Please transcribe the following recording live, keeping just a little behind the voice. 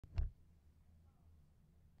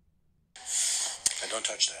don't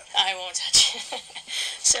touch that. I won't touch it.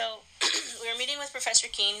 So we were meeting with Professor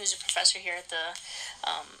Keane, who's a professor here at the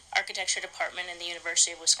architecture department in the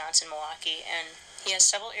University of Wisconsin-Milwaukee, and he has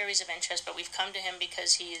several areas of interest, but we've come to him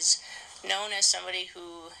because he's known as somebody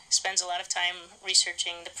who spends a lot of time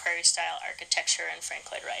researching the Prairie-style architecture and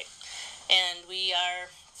Frank Lloyd Wright. And we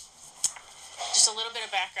are, just a little bit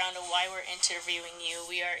of background of why we're interviewing you.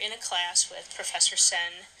 We are in a class with Professor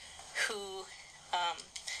Sen, who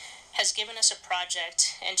has given us a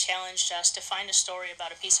project and challenged us to find a story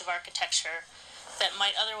about a piece of architecture that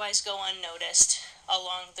might otherwise go unnoticed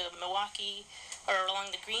along the Milwaukee, or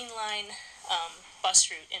along the Green Line bus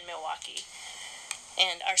route in Milwaukee.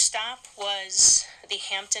 And our stop was the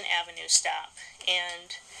Hampton Avenue stop,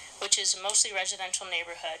 and which is a mostly residential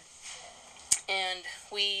neighborhood. And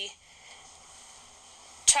we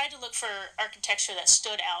tried to look for architecture that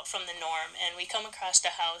stood out from the norm, and we come across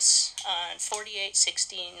a house on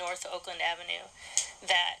 4860 North Oakland Avenue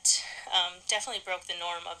that definitely broke the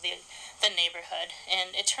norm of the neighborhood.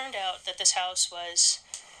 And it turned out that this house was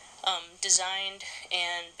designed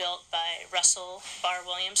and built by Russell Barr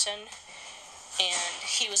Williamson, and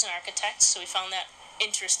he was an architect, so we found that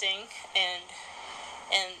interesting. And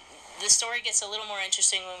the story gets a little more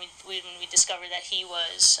interesting when we discover that he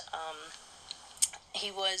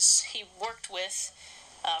worked with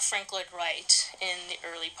Frank Lloyd Wright in the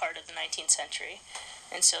early part of the 19th century,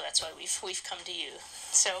 and so that's why we've come to you.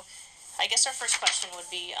 So I guess our first question would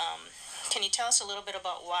be, can you tell us a little bit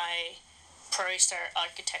about why Prairie-style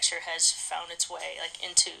architecture has found its way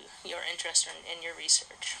into your interest in your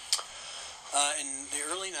research? In the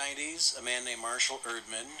early 90s, a man named Marshall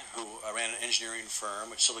Erdman, who ran an engineering firm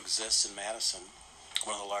which still exists in Madison,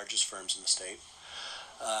 one of the largest firms in the state,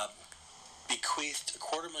 bequeathed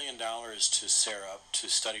 $250,000 to Sarah to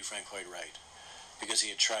study Frank Lloyd Wright, because he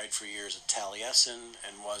had tried for years at Taliesin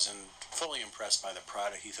and wasn't fully impressed by the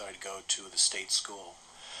product. He thought he'd go to the state school,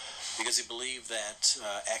 because he believed that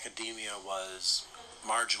academia was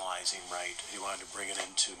marginalizing Wright. He wanted to bring it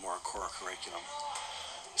into more core curriculum.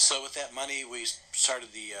 So with that money, we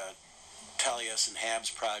started the Taliesin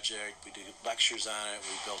Habs project. We did lectures on it.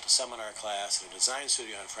 We built a seminar class and a design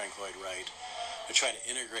studio on Frank Lloyd Wright to try to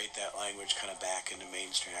integrate that language kind of back into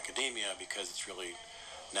mainstream academia, because it's really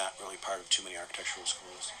not really part of too many architectural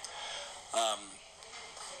schools.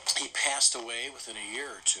 He passed away within a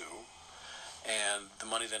year or two, and the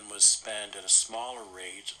money then was spent at a smaller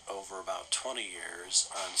rate over about 20 years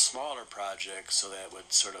on smaller projects, so that it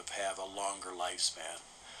would sort of have a longer lifespan.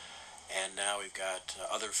 And now we've got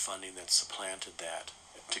other funding that supplanted that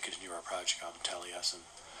to continue our project out in Taliesin.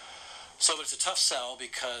 So it's a tough sell,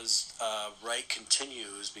 because Wright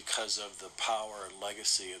continues, because of the power and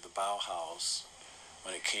legacy of the Bauhaus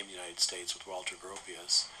when it came to the United States with Walter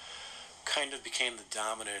Gropius, kind of became the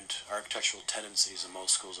dominant architectural tendencies in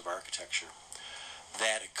most schools of architecture.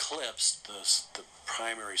 That eclipsed the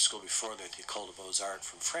primary school before that, the École des Beaux-Arts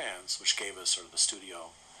from France, which gave us sort of the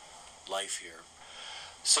studio life here.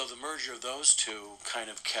 So the merger of those two kind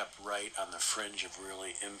of kept Wright on the fringe of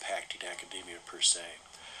really impacting academia per se.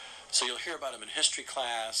 So you'll hear about him in history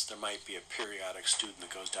class. There might be a periodic student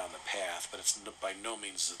that goes down the path, but it's by no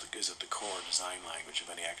means is it the core design language of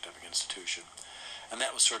any academic institution. And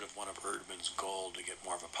that was sort of one of Erdman's goal, to get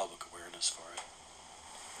more of a public awareness for it.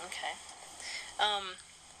 Okay.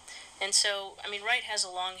 And so, I mean, Wright has a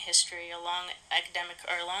long history, a long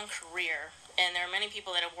career, and there are many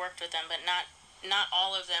people that have worked with him, but not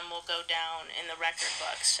all of them will go down in the record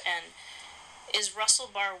books. And is Russell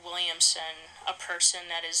Barr Williamson a person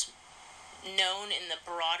that is known in the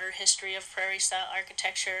broader history of Prairie-style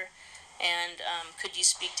architecture? And could you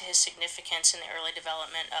speak to his significance in the early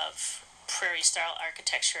development of Prairie-style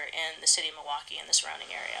architecture in the city of Milwaukee and the surrounding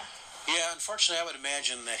area? Yeah, unfortunately, I would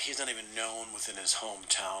imagine that he's not even known within his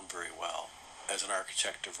hometown very well as an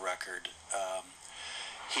architect of record.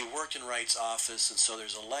 He worked in Wright's office, and so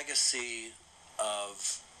there's a legacy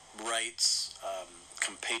of Wright's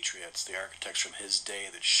compatriots, the architects from his day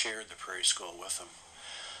that shared the Prairie School with him.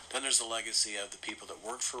 Then there's the legacy of the people that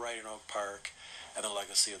worked for Wright in Oak Park, and the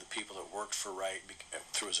legacy of the people that worked for Wright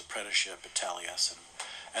through his apprenticeship at Taliesin.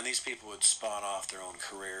 And these people would spawn off their own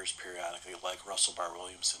careers periodically, like Russell Barr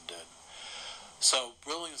Williamson did. So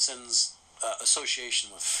Williamson's association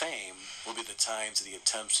with fame will be the times that he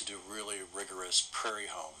attempts to do really rigorous prairie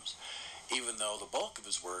homes, even though the bulk of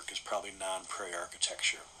his work is probably non-prairie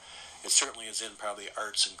architecture. It certainly is in probably the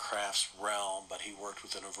arts and crafts realm, but he worked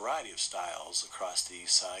within a variety of styles across the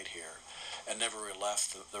east side here, and never really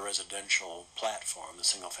left the residential platform, the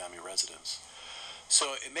single-family residence.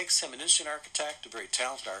 So it makes him an interesting architect, a very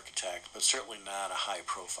talented architect, but certainly not a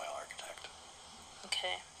high-profile architect.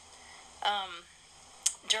 Okay.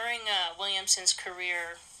 during Williamson's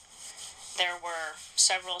career, there were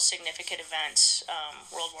several significant events: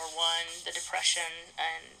 World War I, the Depression,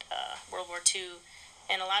 and World War II,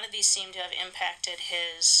 and a lot of these seem to have impacted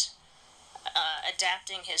his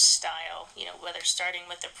adapting his style. Whether starting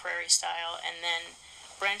with the Prairie style and then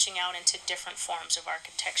branching out into different forms of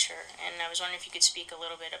architecture. And I was wondering if you could speak a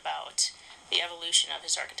little bit about the evolution of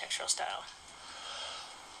his architectural style.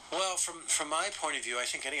 Well, from my point of view, I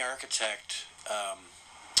think any architect,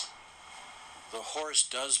 the horse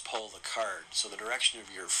does pull the cart. So the direction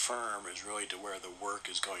of your firm is really to where the work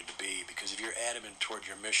is going to be. Because if you're adamant toward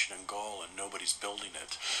your mission and goal and nobody's building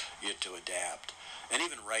it, you have to adapt. And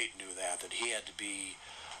even Wright knew that he had to be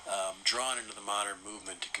drawn into the modern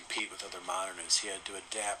movement to compete with other modernists. He had to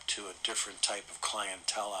adapt to a different type of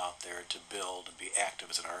clientele out there to build and be active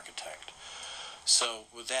as an architect. So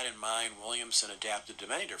with that in mind, Williamson adapted to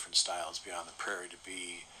many different styles beyond the Prairie to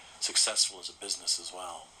be successful as a business as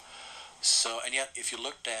well. So, and yet, if you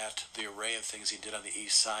looked at the array of things he did on the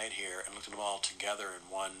east side here and looked at them all together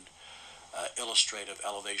in one illustrative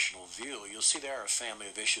elevational view, you'll see there are a family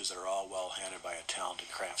of issues that are all well handled by a talented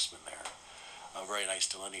craftsman there. A very nice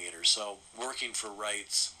delineator. So working for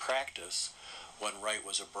Wright's practice, when Wright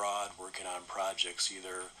was abroad working on projects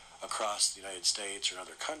either across the United States or in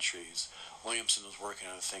other countries, Williamson was working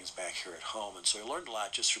on things back here at home. And so he learned a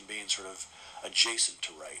lot just from being sort of adjacent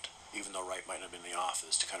to Wright, even though Wright might not have been in the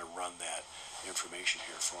office, to kind of run that information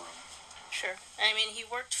here for him. Sure. I mean, he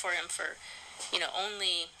worked for him for,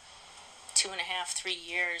 only 2.5, 3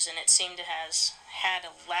 years, and it seemed to has had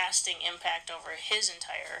a lasting impact over his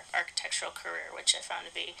entire architectural career, which I found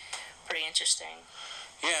to be pretty interesting.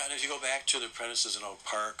 Yeah, and if you go back to the apprentices in Oak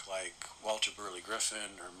Park, like Walter Burley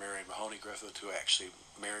Griffin or Marion Mahoney Griffith, who actually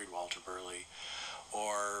married Walter Burley,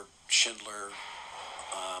 or Schindler,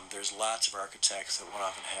 there's lots of architects that went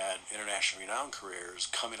off and had international renowned careers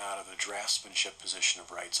coming out of the draftsmanship position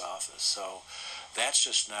of Wright's office. So that's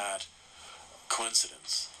just not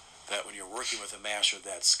coincidence. That when you're working with a master of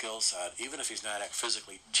that skill set, even if he's not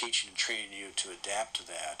physically teaching and training you to adapt to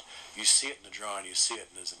that, you see it in the drawing, you see it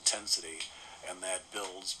in his intensity, and that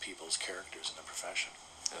builds people's characters in the profession.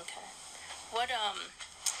 Okay.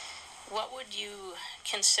 What would you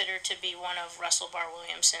consider to be one of Russell Barr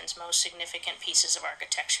Williamson's most significant pieces of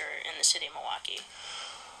architecture in the city of Milwaukee?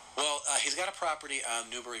 Well, he's got a property on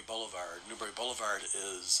Newbury Boulevard. Newbury Boulevard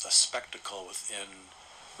is a spectacle within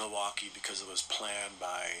Milwaukee because it was planned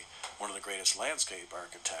by one of the greatest landscape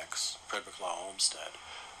architects, Frederick Law Olmsted,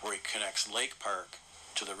 where he connects Lake Park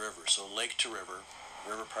to the river. So lake to river,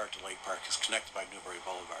 river park to lake park is connected by Newbury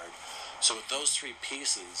Boulevard. So with those three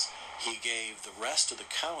pieces, he gave the rest of the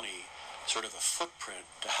county sort of a footprint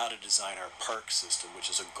to how to design our park system, which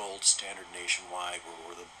is a gold standard nationwide, where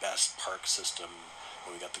we're the best park system,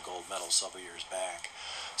 and we got the gold medal several years back.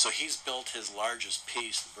 So he's built his largest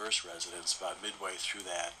piece, the Burst Residence, about midway through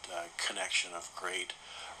that connection of great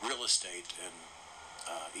real estate in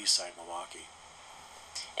east side Milwaukee.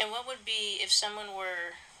 And what would be, if someone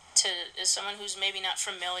is someone who's maybe not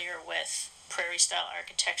familiar with Prairie style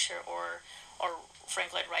architecture or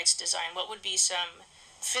Frank Lloyd Wright's design, what would be some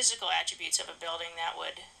physical attributes of a building that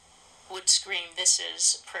would scream, this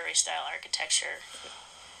is Prairie style architecture?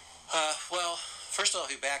 Well, first of all,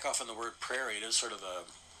 if you back off on the word prairie, it is sort of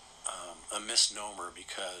a misnomer,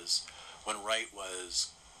 because when Wright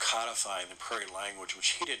was codifying the prairie language,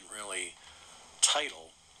 which he didn't really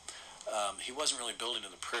title, he wasn't really building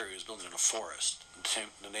in the prairie, he was building in a forest.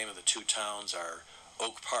 The name of the two towns are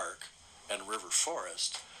Oak Park and River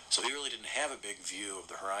Forest, so he really didn't have a big view of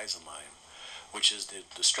the horizon line, which is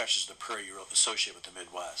the stretches of the prairie you associate with the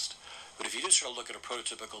Midwest. But if you just sort of look at a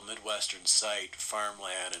prototypical Midwestern site,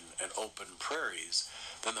 farmland and open prairies,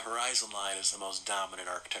 then the horizon line is the most dominant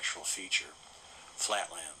architectural feature,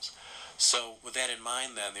 flatlands. So with that in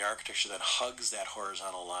mind, then, the architecture then hugs that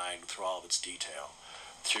horizontal line through all of its detail,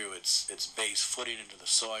 through its base footing into the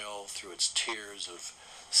soil, through its tiers of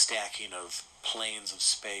stacking of planes of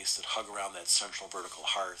space that hug around that central vertical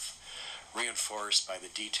hearth, reinforced by the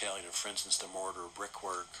detailing of, for instance, the mortar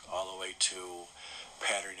brickwork, all the way to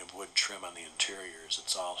patterning of wood trim on the interiors.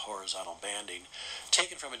 It's all horizontal banding,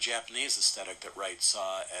 taken from a Japanese aesthetic that Wright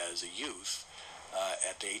saw as a youth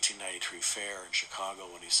at the 1893 fair in Chicago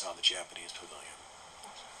when he saw the Japanese pavilion.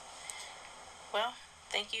 Well,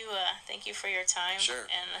 thank you for your time. Sure.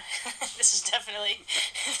 And this is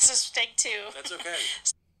take two. That's okay.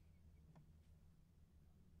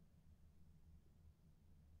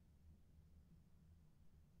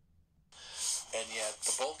 And yet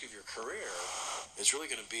the bulk of your career is really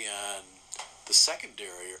going to be on the the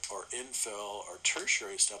secondary or infill or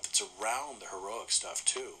tertiary stuff that's around the heroic stuff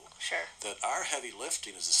too. Sure. That our heavy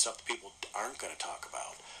lifting is the stuff that people aren't going to talk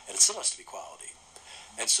about, and it still has to be quality.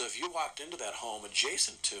 And so if you walked into that home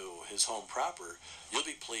adjacent to his home proper, you'll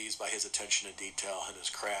be pleased by his attention to detail and his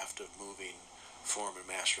craft of moving form and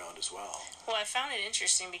mass around as well. Well, I found it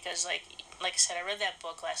interesting because, like I said, I read that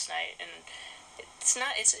book last night, and it's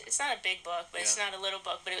not a big book, but it's not a little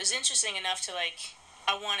book. But it was interesting enough to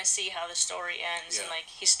I want to see how the story ends. Yeah. And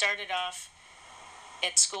he started off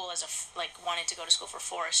at school as wanting to go to school for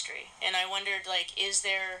forestry, and I wondered is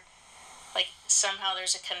there somehow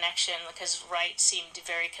there's a connection because Wright seemed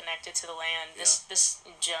very connected to the land. This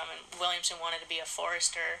gentleman Williamson wanted to be a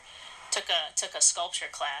forester, took a sculpture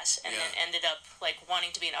class, and then ended up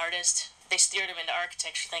wanting to be an artist. They steered him into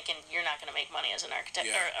architecture, thinking you're not going to make money as an architect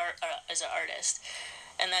or as an artist,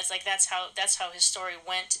 and that's how his story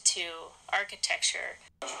went to architecture.